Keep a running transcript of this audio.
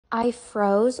I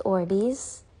froze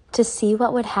Orbeez to see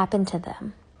what would happen to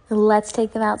them. Let's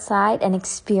take them outside and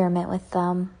experiment with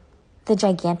them. The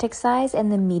gigantic size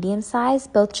and the medium size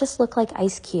both just look like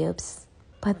ice cubes.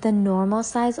 But the normal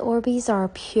size Orbeez are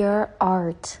pure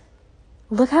art.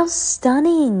 Look how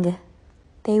stunning!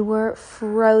 They were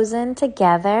frozen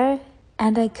together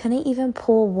and I couldn't even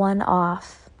pull one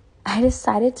off. I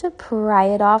decided to pry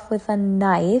it off with a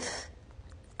knife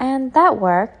and that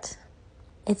worked.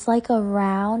 It's like a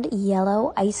round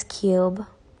yellow ice cube.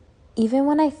 Even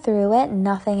when I threw it,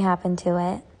 nothing happened to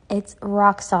it. It's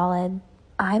rock solid.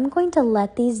 I'm going to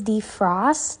let these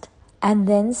defrost and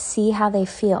then see how they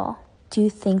feel. Do you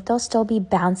think they'll still be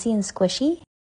bouncy and squishy?